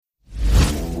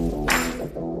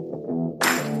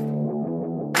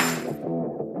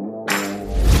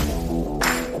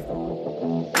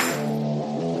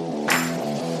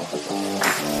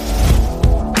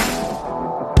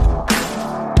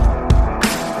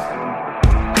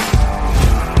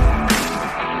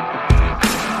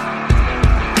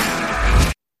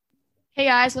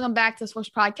guys, welcome back to the Swish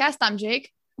podcast. I'm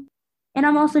Jake. And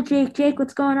I'm also Jake. Jake,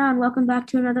 what's going on? Welcome back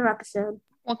to another episode.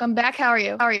 Welcome back. How are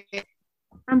you?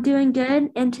 I'm doing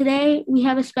good. And today we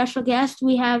have a special guest.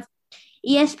 We have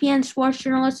ESPN sports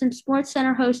journalist and Sports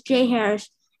Center host Jay Harris.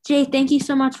 Jay, thank you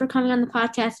so much for coming on the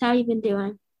podcast. How have you been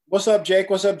doing? What's up, Jake?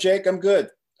 I'm good.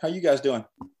 How you guys doing?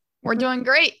 We're doing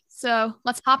great. So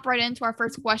let's hop right into our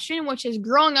first question, which is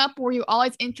growing up, were you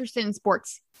always interested in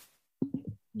sports?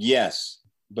 Yes,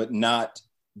 but not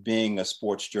being a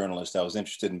sports journalist. I was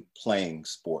interested in playing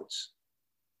sports.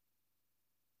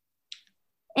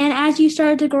 And as you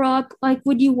started to grow up,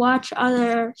 would you watch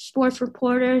other sports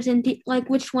reporters and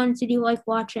which ones did you like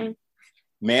watching?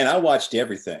 Man, I watched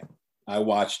everything. I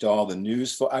watched all the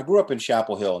news. I grew up in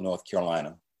Chapel Hill, North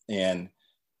Carolina, and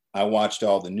I watched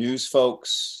all the news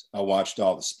folks. I watched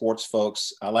all the sports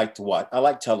folks. I like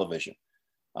television.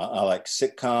 I like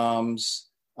sitcoms.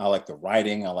 I like the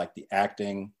writing. I like the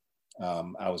acting.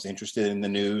 I was interested in the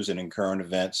news and in current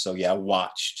events. So yeah,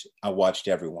 I watched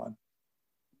everyone.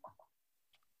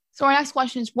 So our next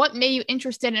question is, what made you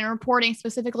interested in reporting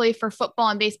specifically for football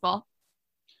and baseball?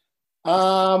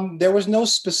 There was no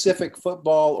specific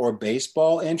football or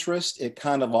baseball interest. It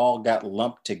kind of all got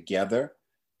lumped together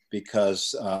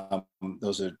because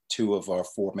those are two of our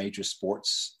four major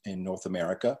sports in North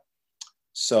America.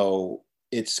 So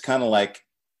it's kind of like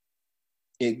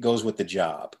it goes with the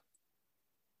job.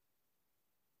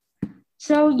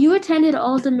 So you attended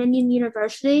Old Dominion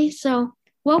University. So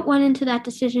what went into that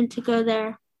decision to go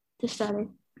there to study?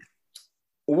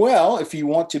 Well, if you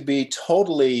want to be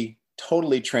totally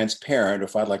transparent,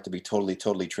 if I'd like to be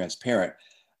totally transparent,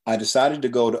 I decided to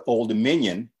go to Old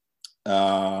Dominion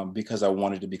because I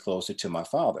wanted to be closer to my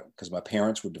father, because my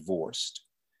parents were divorced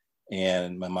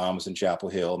and my mom was in Chapel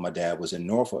Hill. My dad was in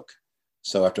Norfolk.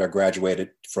 So after I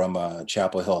graduated from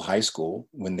Chapel Hill High School,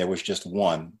 when there was just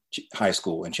one high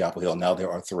school in Chapel Hill, now there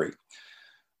are three,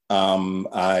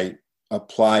 I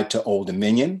applied to Old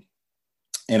Dominion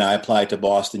and I applied to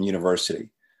Boston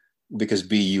University because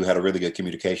BU had a really good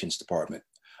communications department.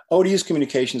 ODU's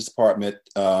communications department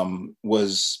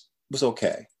was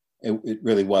okay. It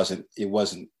really wasn't. It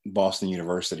wasn't Boston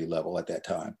University level at that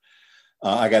time.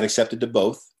 I got accepted to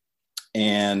both.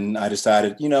 And I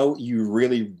decided, you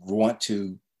really want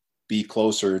to be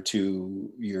closer to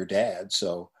your dad.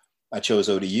 So I chose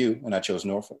ODU and I chose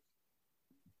Norfolk.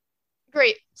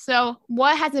 Great. So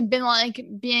what has it been like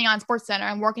being on SportsCenter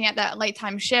and working at that late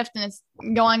time shift and it's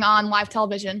going on live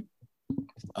television?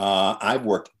 I've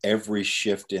worked every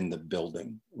shift in the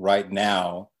building. Right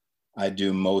now, I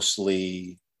do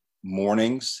mostly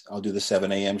mornings. I'll do the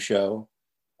 7 a.m. show.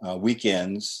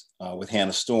 Weekends with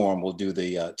Hannah Storm, we'll do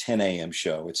the 10 a.m.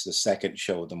 show. It's the second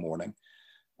show of the morning.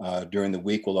 During the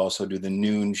week, we'll also do the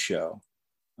noon show.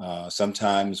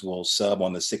 Sometimes we'll sub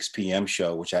on the 6 p.m.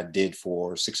 show, which I did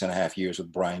for 6.5 years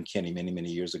with Brian Kenny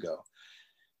many years ago.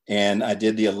 And I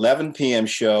did the 11 p.m.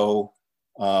 show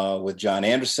with John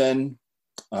Anderson,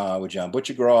 with John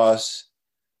Butchergross,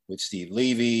 with Steve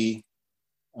Levy.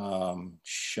 I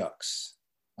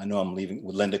know I'm leaving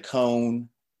with Linda Cohn.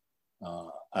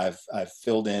 I've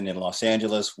filled in Los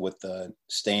Angeles with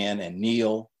Stan and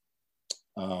Neil.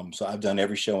 So I've done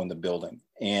every show in the building.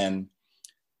 And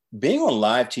being on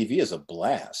live TV is a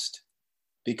blast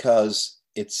because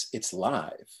it's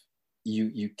live.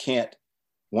 You can't,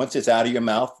 once it's out of your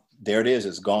mouth, there it is,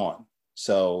 it's gone.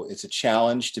 So it's a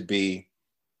challenge to be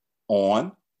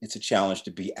on. It's a challenge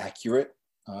to be accurate,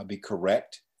 be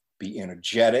correct, be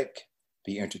energetic,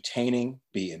 be entertaining,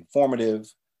 be informative,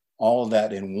 all of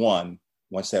that in one.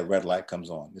 Once that red light comes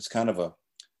on, it's kind of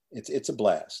it's a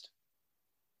blast.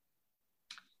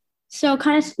 So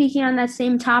kind of speaking on that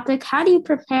same topic, how do you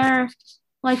prepare,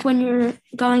 when you're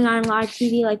going on live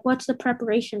TV, what's the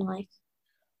preparation like?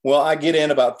 Well, I get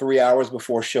in about 3 hours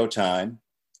before showtime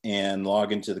and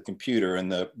log into the computer,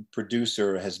 and the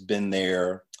producer has been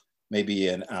there maybe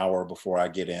an hour before I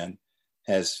get in,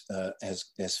 has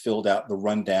filled out the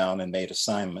rundown and made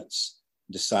assignments,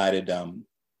 decided,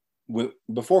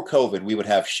 before COVID, we would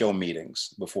have show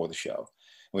meetings before the show.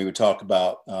 And we would talk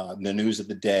about the news of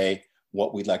the day,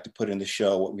 what we'd like to put in the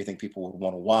show, what we think people would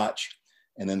want to watch.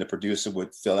 And then the producer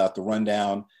would fill out the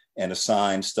rundown and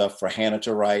assign stuff for Hannah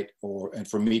to write and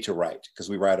for me to write, because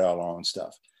we write all our own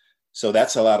stuff. So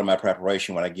that's a lot of my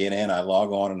preparation. When I get in, I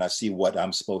log on and I see what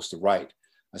I'm supposed to write.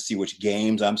 I see which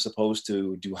games I'm supposed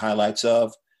to do highlights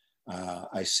of.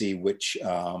 I see what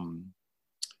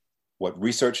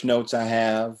research notes I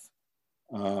have.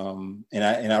 And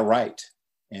I write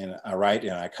and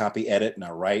I copy edit and I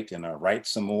write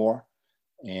some more.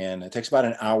 And it takes about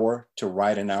an hour to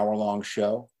write an hour-long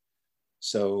show.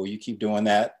 So you keep doing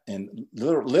that, and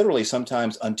literally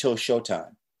sometimes until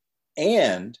showtime.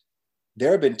 And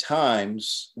there have been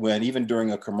times when even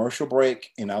during a commercial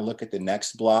break, and I'll look at the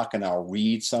next block and I'll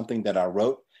read something that I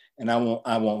wrote, and I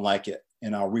won't like it,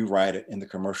 and I'll rewrite it in the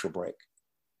commercial break.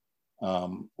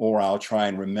 Or I'll try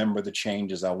and remember the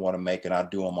changes I want to make, and I'll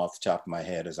do them off the top of my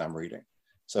head as I'm reading.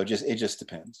 So it just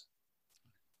depends.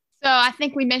 So I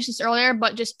think we mentioned this earlier,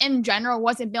 but just in general,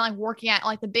 what's it been like working at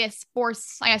like the biggest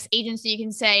sports, I guess, agency you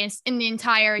can say in the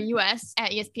entire US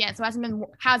at ESPN? So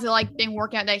how's it like being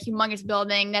working at that humongous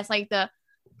building that's like the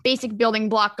basic building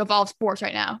block of all sports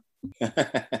right now?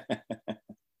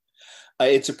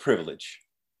 It's a privilege,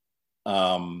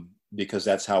 because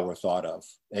that's how we're thought of.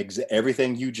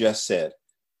 Everything you just said,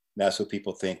 that's what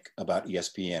people think about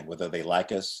ESPN, whether they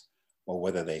like us or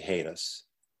whether they hate us.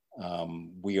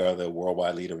 We are the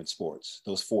worldwide leader in sports.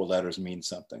 Those 4 letters mean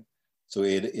something. So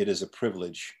it is a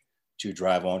privilege to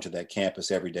drive onto that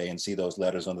campus every day and see those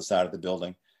letters on the side of the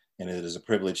building. And it is a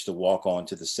privilege to walk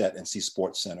onto the set and see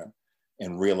Sports Center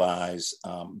and realize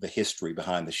the history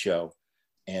behind the show,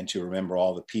 and to remember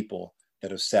all the people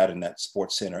that have sat in that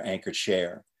Sports Center anchor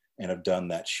chair and have done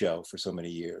that show for so many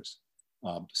years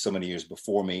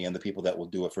before me, and the people that will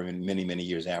do it for many, many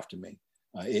years after me.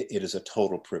 It is a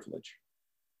total privilege.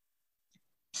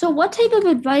 So what type of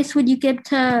advice would you give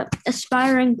to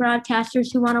aspiring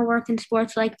broadcasters who want to work in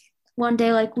sports like one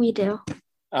day like we do?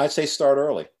 I'd say start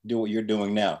early. Do what you're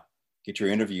doing now. Get your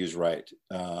interviews right.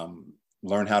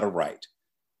 Learn how to write.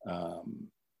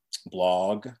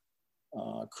 Blog.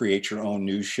 Create your own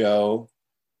news show.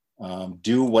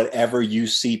 Do whatever you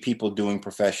see people doing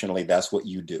professionally. That's what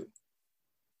you do.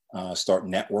 Start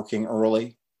networking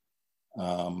early.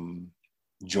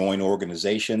 Join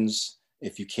organizations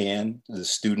if you can, the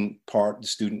student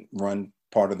run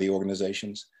part of the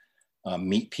organizations.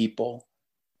 Meet people.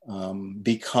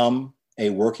 Become a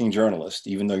working journalist,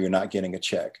 even though you're not getting a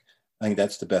check. I think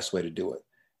that's the best way to do it,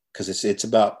 because it's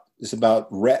about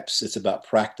reps. It's about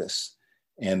practice.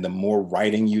 And the more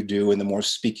writing you do and the more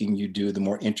speaking you do, the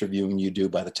more interviewing you do,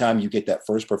 by the time you get that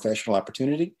first professional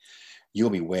opportunity,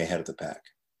 you'll be way ahead of the pack.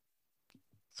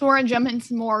 So we're going to jump into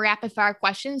some more rapid fire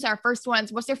questions. Our first one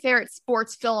is, what's your favorite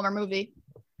sports film or movie?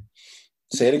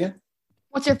 Say it again.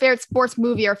 What's your favorite sports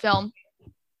movie or film?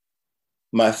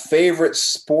 My favorite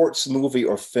sports movie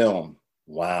or film?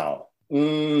 Wow.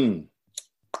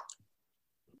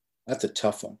 That's a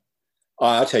tough one.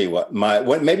 I'll tell you what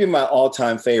maybe my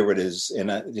all-time favorite is,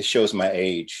 and it shows my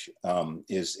age,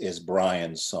 is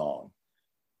Brian's Song,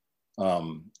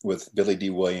 with Billy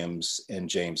D. Williams and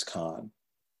James Caan,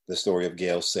 the story of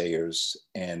Gale Sayers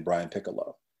and Brian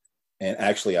Piccolo. And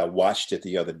actually, I watched it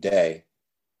the other day,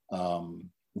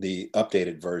 the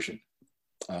updated version,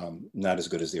 not as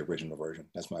good as the original version.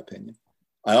 That's my opinion.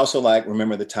 I also like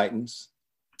Remember the Titans,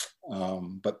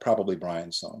 but probably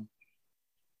Brian's Song.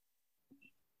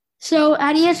 So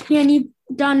at ESPN, you've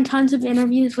done tons of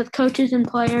interviews with coaches and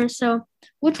players. So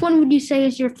which one would you say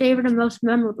is your favorite and most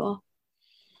memorable?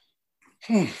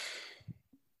 I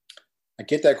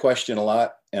get that question a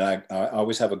lot, and I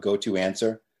always have a go-to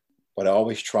answer, but I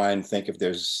always try and think if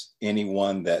there's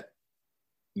anyone that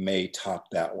may top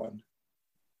that one,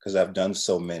 because I've done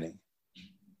so many.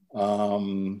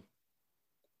 I'll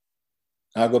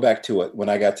go back to it when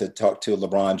I got to talk to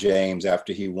LeBron James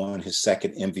after he won his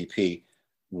second MVP,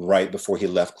 right before he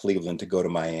left Cleveland to go to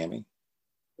Miami.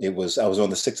 I was on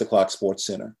the 6 o'clock Sports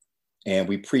Center, and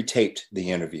we pre-taped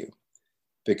the interview,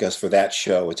 because for that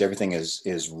show, everything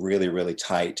is really, really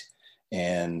tight,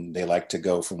 and they like to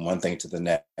go from one thing to the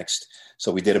next.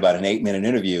 So we did about an 8-minute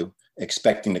interview,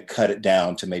 expecting to cut it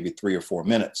down to maybe 3 or 4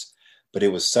 minutes. But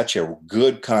it was such a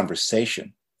good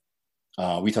conversation.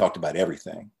 We talked about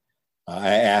everything.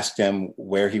 I asked him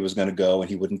where he was going to go, and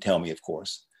he wouldn't tell me, of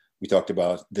course. We talked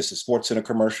about This Is Sports Center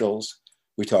commercials.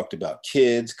 We talked about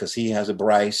kids, because he has a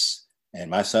Bryce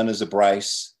and my son is a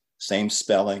Bryce, same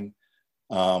spelling.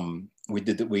 We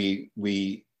did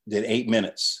 8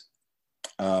 minutes.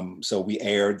 So we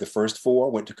aired the first 4,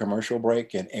 went to commercial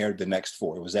break, and aired the next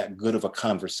 4. It was that good of a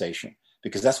conversation,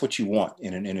 because that's what you want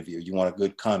in an interview. You want a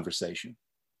good conversation.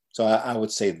 So I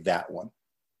would say that one.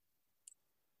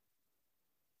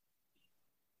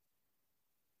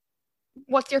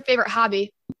 What's your favorite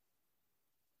hobby?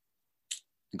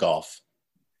 Golf.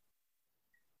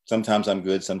 Sometimes I'm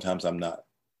good, sometimes I'm not.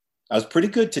 I was pretty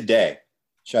good today.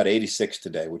 Shot 86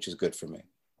 today, which is good for me.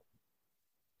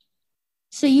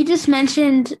 So you just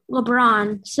mentioned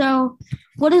LeBron. So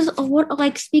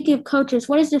speaking of coaches,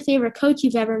 what is the favorite coach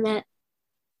you've ever met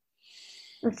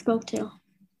or spoke to?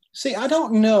 See, I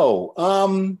don't know.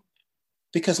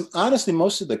 Because honestly,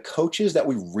 most of the coaches that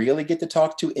we really get to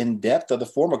talk to in depth are the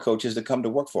former coaches that come to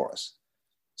work for us.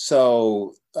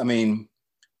 So, I mean,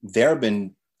 there have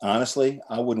been, honestly,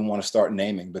 I wouldn't want to start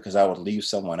naming because I would leave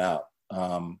someone out.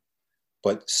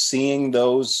 But seeing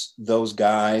those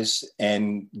guys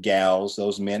and gals,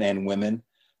 those men and women,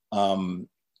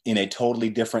 in a totally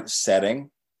different setting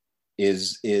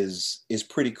is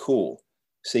pretty cool.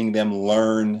 Seeing them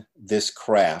learn this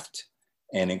craft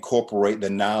and incorporate the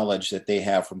knowledge that they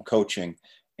have from coaching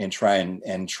and try and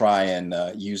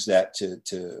use that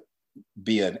to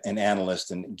be an analyst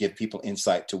and give people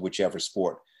insight to whichever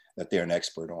sport that they're an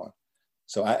expert on.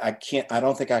 So I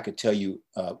don't think I could tell you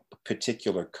a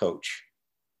particular coach.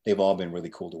 They've all been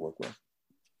really cool to work with.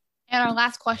 And our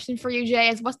last question for you, Jay,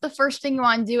 is what's the first thing you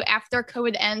want to do after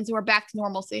COVID ends and we're back to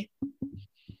normalcy?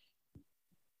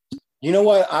 You know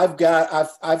what?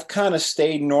 I've kind of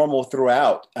stayed normal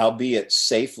throughout, albeit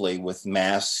safely with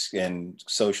masks and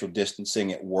social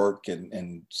distancing at work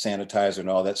and sanitizer and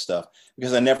all that stuff,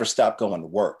 because I never stopped going to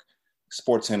work.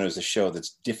 SportsCenter is a show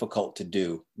that's difficult to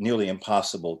do, nearly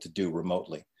impossible to do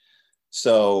remotely.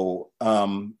 So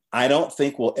I don't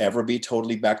think we'll ever be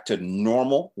totally back to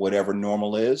normal, whatever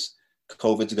normal is.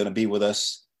 COVID's going to be with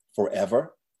us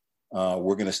forever.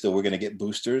 We're going to get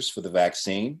boosters for the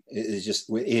vaccine.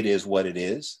 It is what it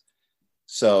is.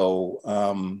 So,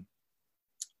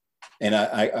 and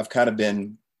I've kind of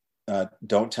been,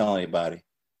 don't tell anybody,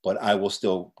 but I will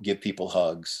still give people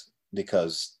hugs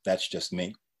because that's just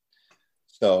me.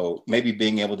 So maybe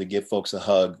being able to give folks a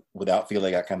hug without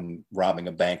feeling like I'm robbing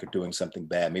a bank or doing something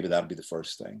bad, maybe that'll be the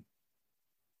first thing.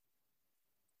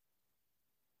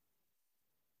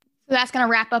 So that's going to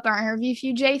wrap up our interview for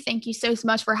you, Jay. Thank you so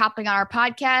much for hopping on our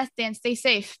podcast and stay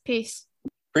safe. Peace.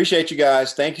 Appreciate you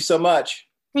guys. Thank you so much.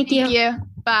 Thank you.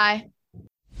 Bye.